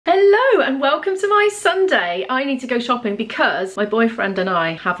Hello and welcome to my Sunday. I need to go shopping because my boyfriend and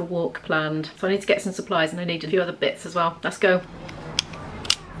I have a walk planned. So I need to get some supplies and I need a few other bits as well. Let's go.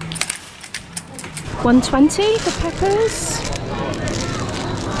 120 for peppers.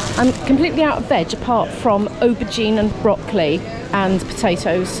 I'm completely out of veg apart from aubergine and broccoli and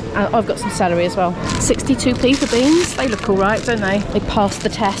potatoes. I've got some celery as well. 62p for beans. They look all right, don't they? They passed the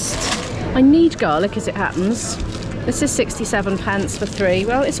test. I need garlic as it happens. This is 67 pence for 3.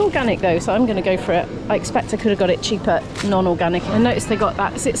 Well, it's organic though, so I'm going to go for it. I expect I could have got it cheaper, non-organic. I noticed they got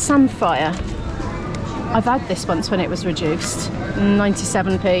that. Is it Samphire? I've had this once when it was reduced.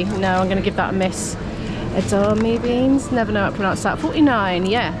 97p. No, I'm going to give that a miss. Edamame beans. Never know how to pronounce that. 49.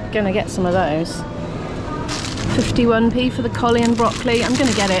 Yeah, going to get some of those. 51p for the collie and broccoli. I'm going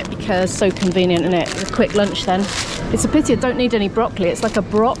to get it because it's so convenient, isn't it? It's a quick lunch then. It's a pity I don't need any broccoli. It's like a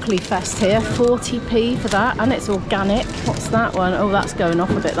broccoli fest here. 40p for that, and it's organic. What's that one? Oh, that's going off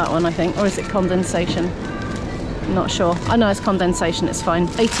a bit, that one, I think. Or is it condensation? I'm not sure. I know it's condensation, it's fine.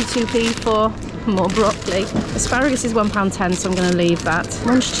 82p for more broccoli. Asparagus is £1.10, so I'm going to leave that.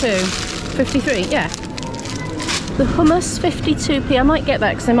 Lunch 2, 53, yeah. The hummus, 52p. I might get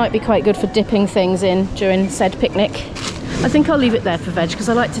that because they might be quite good for dipping things in during said picnic. I think I'll leave it there for veg because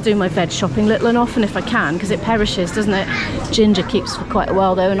I like to do my veg shopping little and often if I can because it perishes, doesn't it? Ginger keeps for quite a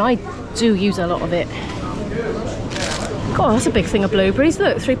while though, and I do use a lot of it. God, that's a big thing of blueberries.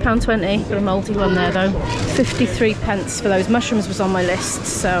 Look, £3.20. Got a mouldy one there though. 53 pence for those. Mushrooms was on my list,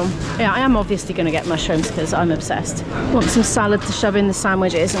 so yeah, I am obviously going to get mushrooms because I'm obsessed. Want some salad to shove in the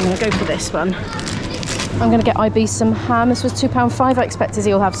sandwiches. I'm going to go for this one. I'm going to get IB some ham. This was £2.5. I expect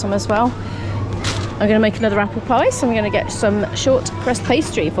Izzy will have some as well. I'm going to make another apple pie, so I'm going to get some short crust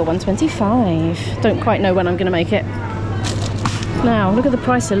pastry for £1.25. Don't quite know when I'm going to make it. Now, look at the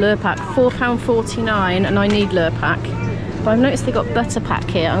price of Lurpak, £4.49, and I need Lurpak. But I've noticed they got butter pack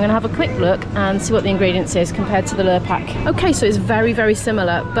here. I'm going to have a quick look and see what the ingredients is compared to the Lurpak. Okay, so it's very, very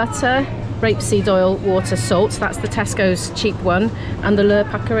similar. Butter, rapeseed oil, water, salt. That's the Tesco's cheap one. And the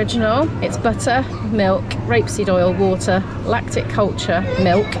Lurpak original, it's butter, milk, rapeseed oil, water, lactic culture,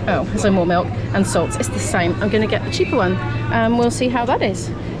 milk, oh, so more milk, and salt. It's the same. I'm going to get the cheaper one and we'll see how that is.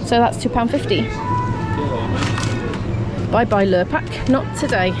 So that's £2.50. Bye-bye Lurpak, not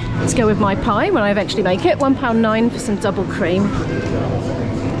today. Let's go with my pie when I eventually make it. £1.09 for some double cream.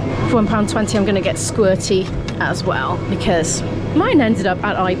 For £1.20 I'm going to get squirty as well because mine ended up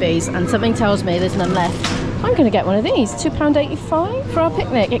at IB's and something tells me there's none left. I'm going to get one of these, £2.85 for our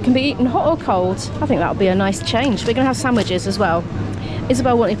picnic. It can be eaten hot or cold. I think that'll be a nice change. We're going to have sandwiches as well.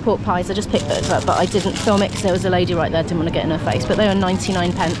 Isabel wanted pork pies, I just picked those up, but I didn't film it because there was a lady right there, didn't want to get in her face, but they are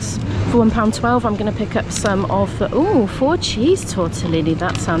 99 pence. For £1.12 I'm going to pick up some of the, ooh, 4 cheese tortellini,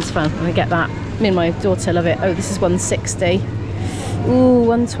 that sounds fun. I'm going to get that. Me and my daughter love it. Oh, this is £1.60. Ooh,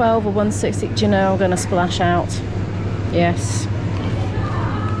 £1.12 or £1.60, do you know, I'm going to splash out. Yes.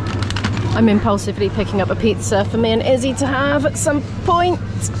 I'm impulsively picking up a pizza for me and Izzy to have at some point.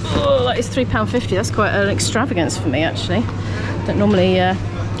 Oh, that is £3.50. That's quite an extravagance for me, actually. Don't normally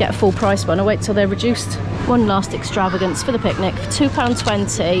get a full price one. I wait till they're reduced. One last extravagance for the picnic for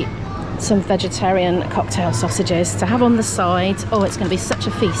 £2.20. Some vegetarian cocktail sausages to have on the side. Oh, it's going to be such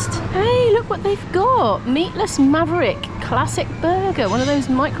a feast. Hey, look what they've got. Meatless Maverick classic burger. One of those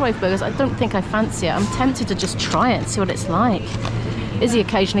microwave burgers. I don't think I fancy it. I'm tempted to just try it and see what it's like. Izzy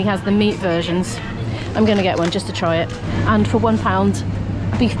occasionally has the meat versions. I'm going to get one just to try it. And for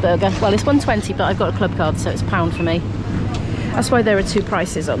 £1 beef burger. Well, it's £1.20, but I've got a club card, so it's £1 for me. That's why there are 2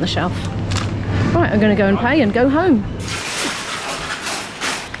 prices on the shelf. Right, I'm going to go and pay and go home.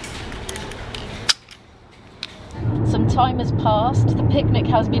 Some time has passed. The picnic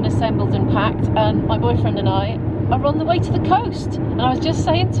has been assembled and packed, and my boyfriend and I are on the way to the coast. And I was just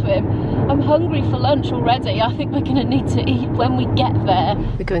saying to him, I'm hungry for lunch already. I think we're going to need to eat when we get there.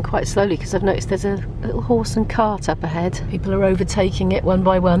 We're going quite slowly because I've noticed there's a little horse and cart up ahead. People are overtaking it one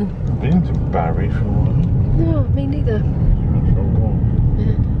by one. I've been to Barry for a while. No, me neither.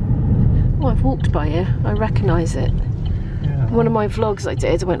 Yeah. Oh, I've walked by here. I recognise it. Yeah. One of my vlogs I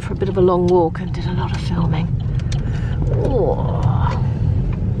did, I went for a bit of a long walk and did a lot of filming.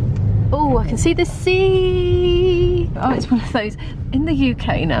 Oh, I can see the sea. Oh, it's one of those. In the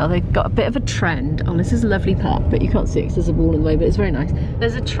UK now, they've got a bit of a trend. Oh, this is a lovely park, but you can't see it because there's a wall in the way, but it's very nice.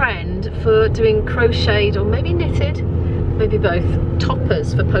 There's a trend for doing crocheted or maybe knitted, maybe both,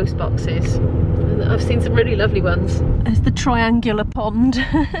 toppers for post boxes. I've seen some really lovely ones. There's the triangular pond.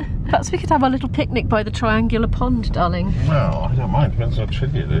 Perhaps we could have our little picnic by the triangular pond, darling. Well, I don't mind. Depends how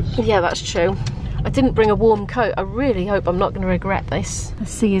chilly it is. Yeah, that's true. I didn't bring a warm coat. I really hope I'm not going to regret this. The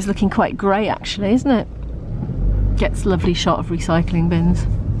sea is looking quite grey actually, isn't it? Gets a lovely shot of recycling bins.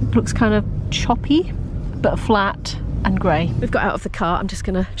 Looks kind of choppy, but flat and grey. We've got out of the car. I'm just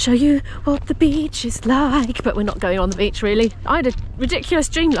gonna show you what the beach is like, but we're not going on the beach really. I had a ridiculous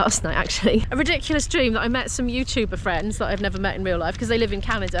dream last night actually. A ridiculous dream that I met some YouTuber friends that I've never met in real life because they live in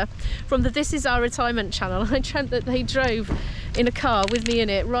Canada from the This Is Our Retirement channel. I dreamt that they drove in a car with me in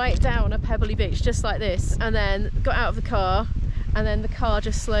it right down a pebbly beach just like this, and then got out of the car, and then the car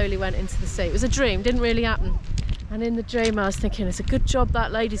just slowly went into the sea. It was a dream, didn't really happen. And in the dream I was thinking, it's a good job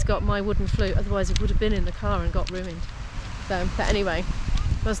that lady's got my wooden flute, otherwise it would have been in the car and got ruined. So, but anyway,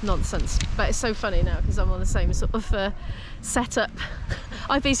 that's nonsense. But it's so funny now because I'm on the same sort of setup.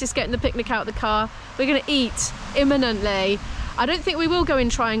 IB's just getting the picnic out of the car. We're going to eat imminently. I don't think we will go in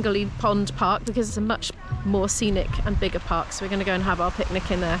Triangle Pond Park because it's a much more scenic and bigger park. So we're going to go and have our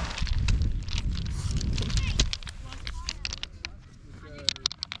picnic in there.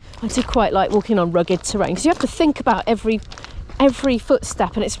 I do quite like walking on rugged terrain because you have to think about every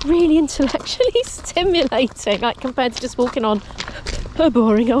footstep, and it's really intellectually stimulating, like compared to just walking on a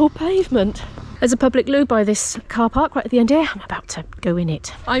boring old pavement. There's a public loo by this car park right at the end here. I'm about to go in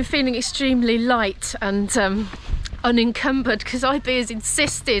it. I'm feeling extremely light and unencumbered because IB has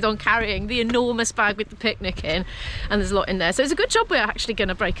insisted on carrying the enormous bag with the picnic in, and there's a lot in there. So it's a good job we're actually going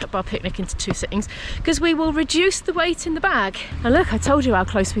to break up our picnic into 2 sittings because we will reduce the weight in the bag. And look, I told you how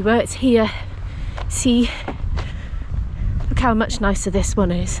close we were. It's here. See? Look how much nicer this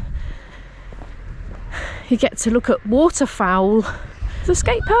one is. You get to look at waterfowl. It's a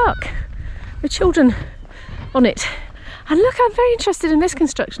skate park with children on it. And look, I'm very interested in this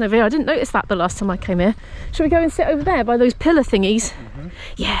construction over here. I didn't notice that the last time I came here. Shall we go and sit over there by those pillar thingies?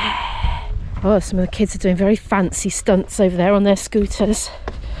 Yeah. Oh, some of the kids are doing very fancy stunts over there on their scooters.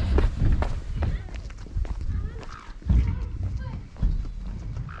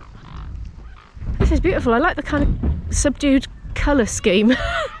 This is beautiful. I like the kind of subdued colour scheme.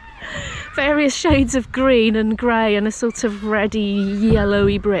 Various shades of green and grey and a sort of reddy,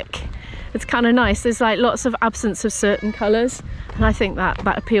 yellowy brick. It's kind of nice. There's like lots of absence of certain colours, and I think that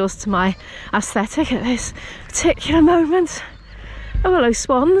appeals to my aesthetic at this particular moment. Oh, hello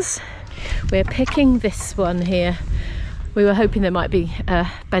swans. We're picking this one here. We were hoping there might be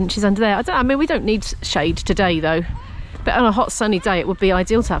benches under there. I mean, we don't need shade today though, but on a hot sunny day it would be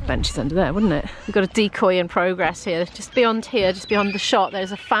ideal to have benches under there, wouldn't it? We've got a decoy in progress here. Just beyond here, just beyond the shot,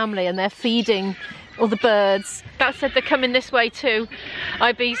 there's a family and they're feeding all the birds. That said, they're coming this way too.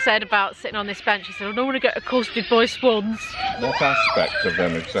 IB said about sitting on this bench, he said, I don't want to get accosted by swans. What aspect of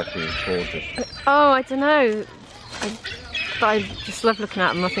them exactly is gorgeous? Oh, I don't know. I just love looking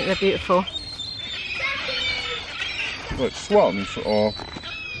at them. I think they're beautiful. What, swans or?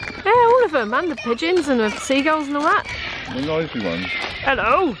 Yeah, all of them, and the pigeons and the seagulls and all that. The noisy ones.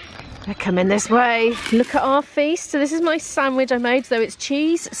 Hello. They're coming this way. Look at our feast. So this is my sandwich I made. So it's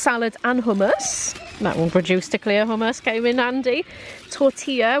cheese, salad and hummus. That one produced a clear hummus, came in handy.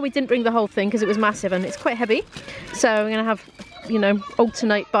 Tortilla, we didn't bring the whole thing because it was massive and it's quite heavy. So I'm going to have, you know,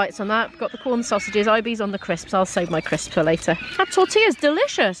 alternate bites on that. Got the corn sausages, IB's on the crisps. I'll save my crisps for later. That tortilla's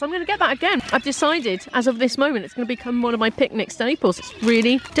delicious. I'm going to get that again. I've decided, as of this moment, it's going to become one of my picnic staples. It's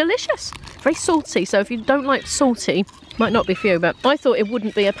really delicious. Very salty, so if you don't like salty, might not be for you, but I thought it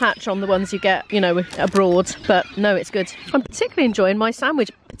wouldn't be a patch on the ones you get, you know, abroad, but no, it's good. I'm particularly enjoying my sandwich,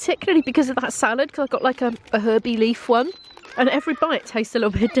 particularly because of that salad, because I've got like a herby leaf one, and every bite tastes a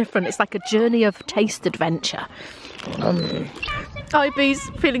little bit different. It's like a journey of taste adventure. IB's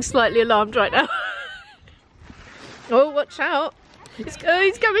feeling slightly alarmed right now. Oh, watch out. He's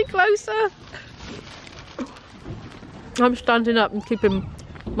coming closer. I'm standing up and keeping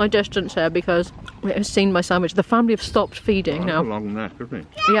my distance here because it has seen my sandwich. The family have stopped feeding now. That's a long neck, isn't it?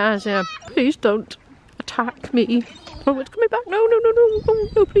 Yes, yeah. Please don't attack me. Oh, it's coming back. No, no, no, no. Oh,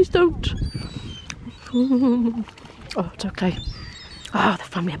 no, please don't. Oh, it's okay. Oh, the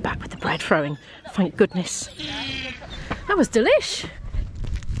family are back with the bread throwing. Thank goodness. That was delish.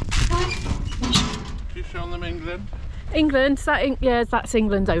 You showing them England? England, that's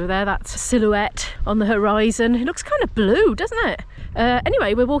England over there. That's a silhouette on the horizon. It looks kind of blue, doesn't it?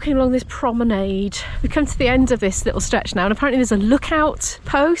 Anyway, we're walking along this promenade. We've come to the end of this little stretch now, and apparently there's a lookout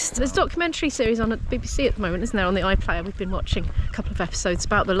post. There's a documentary series on at BBC at the moment, isn't there, on the iPlayer? We've been watching a couple of episodes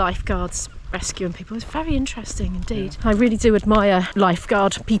about the lifeguards rescuing people. It's very interesting indeed. Yeah. I really do admire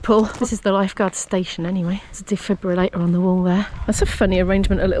lifeguard people. This is the lifeguard station anyway. There's a defibrillator on the wall there. That's a funny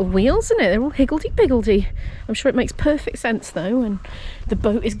arrangement of little wheels, isn't it? They're all higgledy-piggledy. I'm sure it makes perfect sense though when the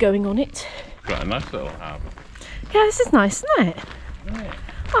boat is going on it. Got a nice little harbour. Yeah, this is nice, isn't it? Yeah.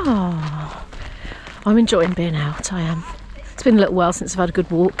 Oh, I'm enjoying being out, I am. It's been a little while since I've had a good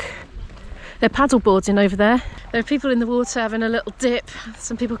walk. They're paddle boarding over there. There are people in the water having a little dip.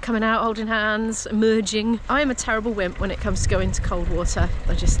 Some people coming out holding hands, emerging. I am a terrible wimp when it comes to going into cold water.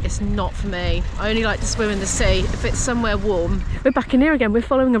 It's not for me. I only like to swim in the sea if it's somewhere warm. We're back in here again. We're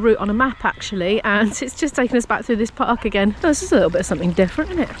following a route on a map actually, and it's just taking us back through this park again. Oh, this is a little bit of something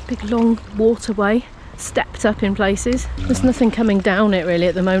different, isn't it? Big long waterway. Stepped up in places. There's nothing coming down it really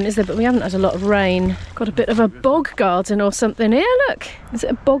at the moment, is there? But we haven't had a lot of rain. Got a bit of a bog garden or something here, look. Is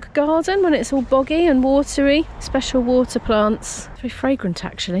it a bog garden when it's all boggy and watery? Special water plants. It's very fragrant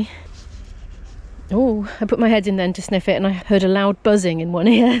actually. Oh, I put my head in then to sniff it and I heard a loud buzzing in one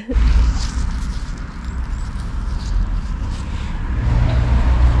ear.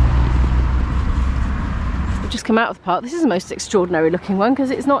 Just come out of the park. This is the most extraordinary looking one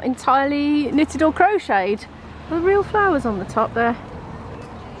because it's not entirely knitted or crocheted. There are real flowers on the top there.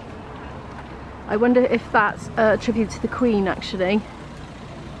 I wonder if that's a tribute to the Queen actually.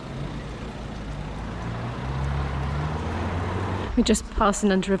 We're just passing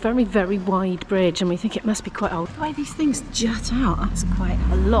under a very, very wide bridge and we think it must be quite old. The way these things jut out, that's quite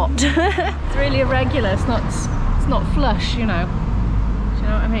a lot. It's really irregular, it's not flush, you know. Do you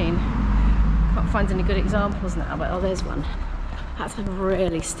know what I mean? Can't find any good examples now, but oh, there's one. That's a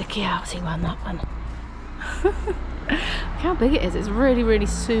really sticky outy one, that one. Look how big it is. It's really, really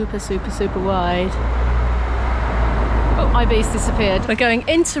super, super, super wide. Oh, IB's disappeared. We're going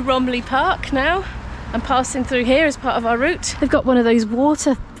into Romilly Park now and passing through here as part of our route. They've got one of those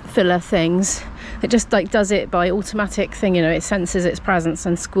water filler things that just like does it by automatic thing, you know, it senses its presence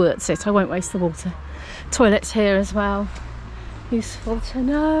and squirts it. I won't waste the water. Toilets here as well. Useful to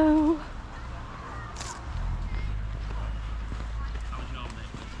know.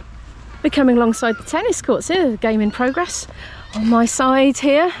 We're coming alongside the tennis courts here, game in progress. On my side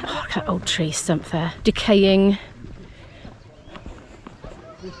here, oh, look at that old tree stump there, decaying.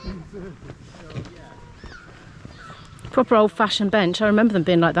 Proper old-fashioned bench. I remember them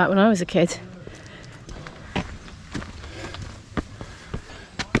being like that when I was a kid.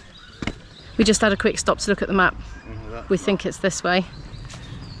 We just had a quick stop to look at the map. We think it's this way.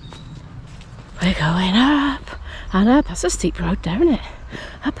 We're going up and up. That's a steep road there, isn't it?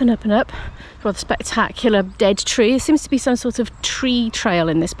 Up and up and up. Rather spectacular dead tree. There seems to be some sort of tree trail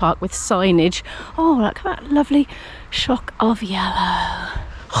in this park with signage. Oh, look at that lovely shock of yellow.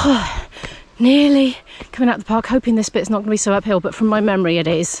 Oh, nearly coming out the park, hoping this bit's not going to be so uphill, but from my memory it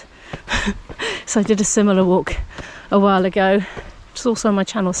is. So I did a similar walk a while ago. It's also on my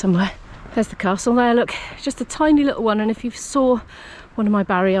channel somewhere. There's the castle there, look, just a tiny little one, and if you saw one of my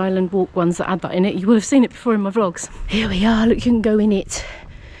Barry Island walk ones that had that in it, you will have seen it before in my vlogs. Here we are, look, you can go in it.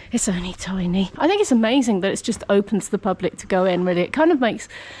 It's only tiny. I think it's amazing that it's just open to the public to go in, really. It kind of makes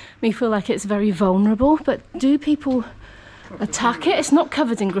me feel like it's very vulnerable, but do people attack it? It's not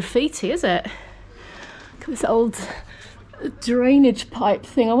covered in graffiti, is it? Look at this old drainage pipe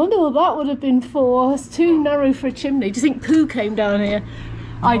thing. I wonder what that would have been for. It's too narrow for a chimney. Do you think poo came down here?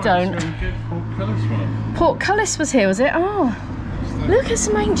 I don't. Portcullis was here, was it? Oh, look at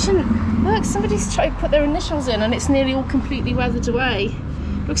some ancient. Look, somebody's tried to put their initials in, and it's nearly all completely weathered away.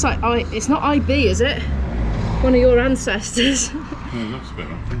 Looks like it's not IB, is it? One of your ancestors. Yeah, it looks a bit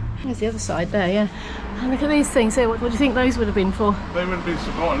like it. There's the other side there, yeah. And look at these things here. What do you think those would have been for? They would have been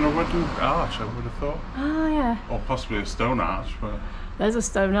supporting a wooden arch, I would have thought. Oh, yeah. Or possibly a stone arch, but There's a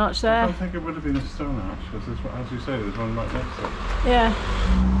stone arch there. I don't think it would have been a stone arch, because as you say, there's one right next to it. Yeah.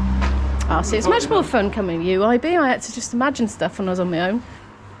 Oh, see, it's much more fun coming with you, IB. I had to just imagine stuff when I was on my own.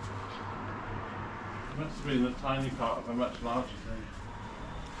 It must have been a tiny part of a much larger thing.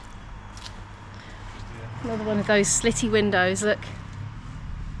 Another one of those slitty windows, look.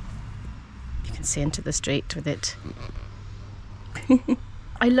 You can see into the street with it.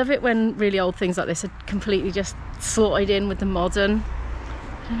 I love it when really old things like this are completely just slotted in with the modern.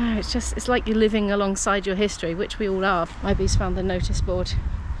 I don't know, it's like you're living alongside your history, which we all are. IB's found the notice board.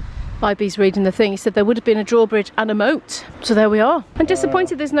 IB's reading the thing. He said there would have been a drawbridge and a moat. So there we are. I'm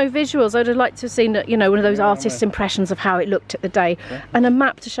disappointed there's no visuals. I'd have liked to have seen, you know, one of those artists' impressions of how it looked at the day, and a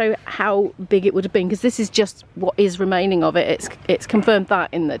map to show how big it would have been, because this is just what is remaining of it. It's confirmed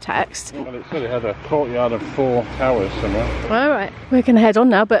that in the text. Well, it said it had a courtyard of 4 towers somewhere. All right, we're going to head on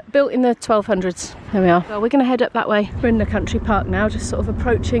now, but built in the 1200s. There we are. Well, we're going to head up that way. We're in the country park now, just sort of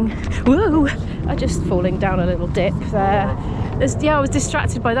approaching. Whoa! I'm just falling down a little dip there. Yeah, I was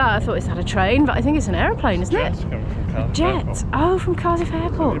distracted by that. I thought it's had a train, but I think it's an aeroplane, isn't it? Jet's coming from Cardiff Jet. Airport. Oh, from Cardiff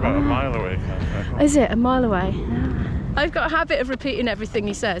Airport. About a mile away, Cardiff Airport. Is it a mile away? Ah. I've got a habit of repeating everything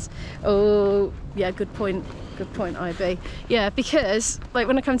he says. Oh, yeah, good point. Good point, IB. Yeah, because like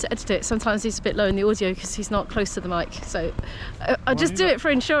when I come to edit it, sometimes he's a bit low in the audio because he's not close to the mic. So I just do it for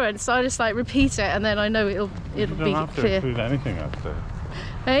insurance. So I just like repeat it, and then I know it'll be clear. You don't have to include anything else there.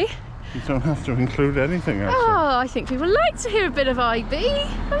 Hey? You don't have to include anything else. Oh, I think people like to hear a bit of IB,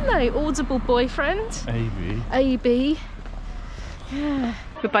 don't they? Audible boyfriend. AB. AB. Yeah.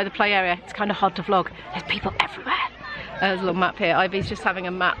 We're by the play area. It's kind of hard to vlog. There's people everywhere. There's a little map here. IB's just having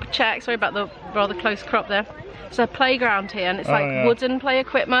a map check. Sorry about the rather close crop there. There's a playground here, and it's like wooden play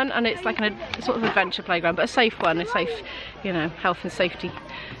equipment, and it's like a sort of adventure playground, but a safe one, a safe, you know, health and safety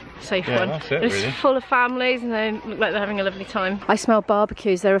safe one. That's it, it's really. full of families, and they look like they're having a lovely time. I smell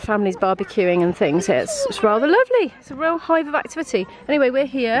barbecues. There are families barbecuing and things. It's rather lovely. It's a real hive of activity. Anyway, we're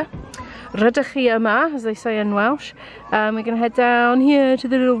here. Rydych as they say in Welsh. We're going to head down here to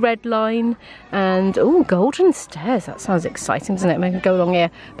the little red line, and oh, golden stairs. That sounds exciting, doesn't it? Maybe go along here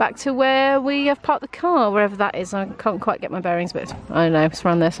back to where we have parked the car, wherever that is. I can't quite get my bearings, but I don't know, it's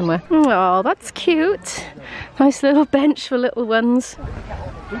around there somewhere. Oh, that's cute. Nice little bench for little ones.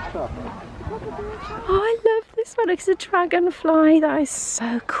 Oh, I love this one. It's a dragonfly. That is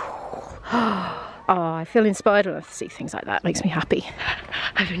so cool. Oh, I feel inspired when I see things like that. It makes me happy.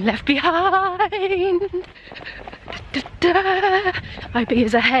 I've been left behind. Da, da, da. IB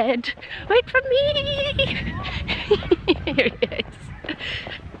is ahead. Wait for me. Here he is.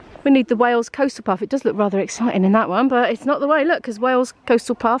 We need the Wales Coastal Path. It does look rather exciting in that one, but it's not the way. Look, because Wales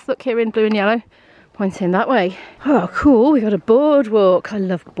Coastal Path, look here in blue and yellow, pointing that way. Oh, cool. We got a boardwalk. I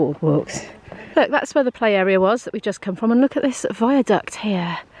love boardwalks. Look, that's where the play area was that we've just come from, and look at this viaduct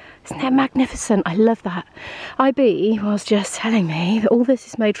here. Isn't that magnificent? I love that. IB was just telling me that all this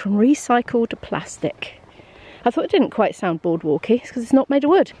is made from recycled plastic. I thought it didn't quite sound boardwalky. It's because it's not made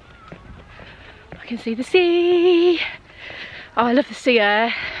of wood. I can see the sea. Oh, I love the sea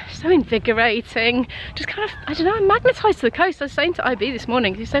air. So invigorating. Just kind of, I don't know, I'm magnetised to the coast. I was saying to IB this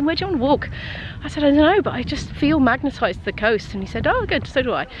morning, he was saying, where do you want to walk? I said, I don't know, but I just feel magnetised to the coast. And he said, oh, good, so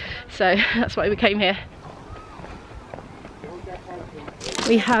do I. So that's why we came here.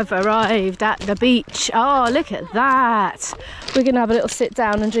 We have arrived at the beach. Oh, look at that. We're going to have a little sit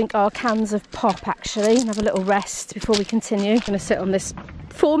down and drink our cans of pop, actually, and have a little rest before we continue. I'm going to sit on this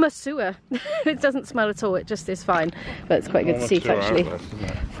former sewer. It doesn't smell at all, it just is fine. But it's quite good to see, actually.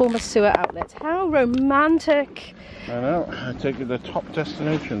 Former sewer outlet. How romantic. I know. I take it the top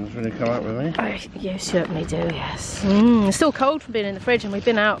destinations when you come out with me. Oh, you certainly do, yes. It's still cold from being in the fridge, and we've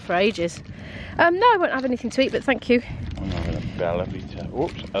been out for ages. No, I won't have anything to eat, but thank you. I'm having a Bellevita.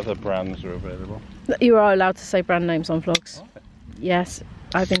 Oops, other brands are available. You are allowed to say brand names on vlogs. Yes,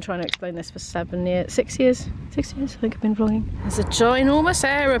 I've been trying to explain this for 6 years. 6 years, I think I've been vlogging. There's a ginormous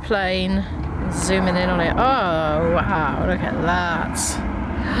aeroplane. Zooming in on it. Oh, wow, look at that.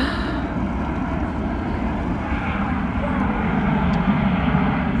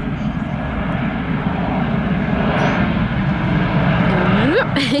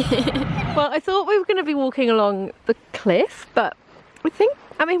 Well, I thought we were going to be walking along the cliff, but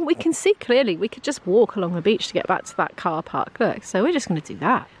I mean, we can see clearly. We could just walk along the beach to get back to that car park. Look, so we're just going to do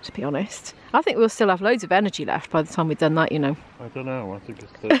that, to be honest. I think we'll still have loads of energy left by the time we've done that, you know. I don't know. I think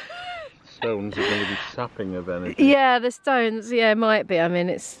it's the stones are going to be sapping of energy. Yeah, the stones, yeah, might be. I mean,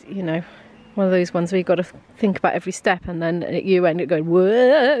 it's, you know, one of those ones where you've got to think about every step, and then you end up going,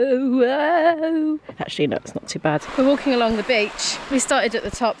 whoa, whoa. Actually, no, it's not too bad. We're walking along the beach. We started at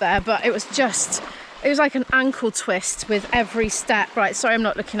the top there, but it was like an ankle twist with every step. Right, sorry I'm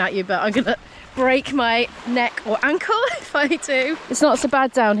not looking at you, but I'm gonna break my neck or ankle if I do. It's not so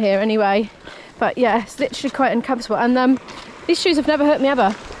bad down here anyway, but yeah, it's literally quite uncomfortable. And these shoes have never hurt me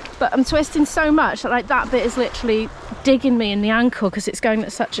ever, but I'm twisting so much that like that bit is literally digging me in the ankle because it's going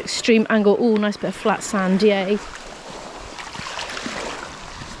at such extreme angle. Oh, nice bit of flat sand, yay.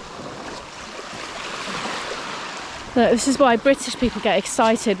 This is why British people get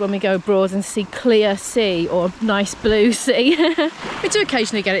excited when we go abroad and see clear sea or nice blue sea. We do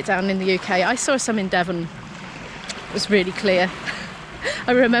occasionally get it down in the UK. I saw some in Devon. It was really clear.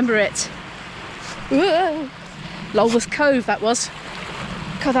 I remember it. Whoa. Lulworth Cove, that was.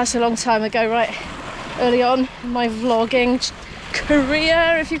 God, that's a long time ago, right? Early on in my vlogging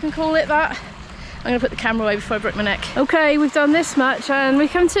career, if you can call it that. I'm going to put the camera away before I break my neck. Okay, we've done this much and we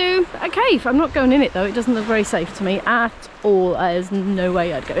come to a cave. I'm not going in it though, it doesn't look very safe to me at all. There's no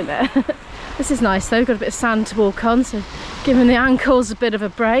way I'd go in there. This is nice though, got a bit of sand to walk on, so giving the ankles a bit of a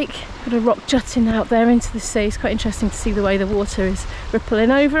break. Got a rock jutting out there into the sea. It's quite interesting to see the way the water is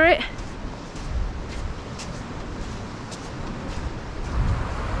rippling over it.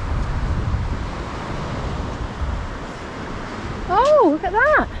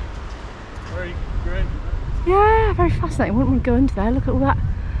 very great. Yeah, very fascinating. Wouldn't want to go under there. Look at all that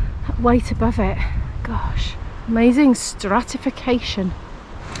weight above it. Gosh, amazing stratification.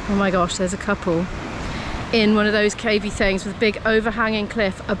 Oh my gosh, there's a couple in one of those cavey things with a big overhanging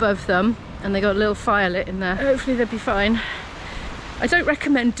cliff above them, and they got a little fire lit in there. Hopefully they'll be fine. I don't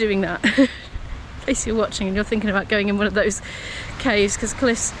recommend doing that in case you're watching and you're thinking about going in one of those caves, because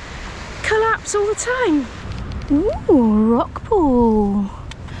cliffs collapse all the time. Ooh, rock pool.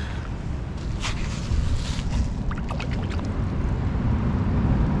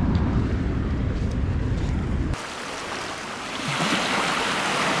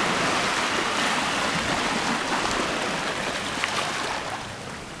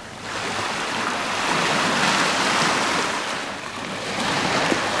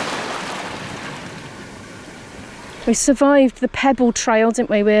 We survived the pebble trail, didn't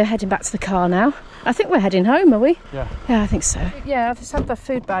we? We're heading back to the car now. I think we're heading home, are we? Yeah. Yeah, I think so. Yeah, I've just had the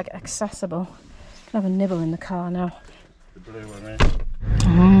food bag accessible. Can have a nibble in the car now. The blue one,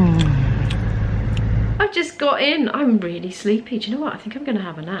 I've just got in. I'm really sleepy. Do you know what? I think I'm going to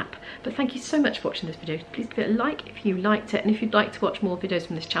have a nap. But thank you so much for watching this video. Please give it a like if you liked it. And if you'd like to watch more videos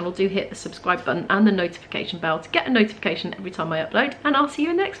from this channel, do hit the subscribe button and the notification bell to get a notification every time I upload. And I'll see you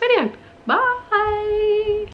in the next video. Bye!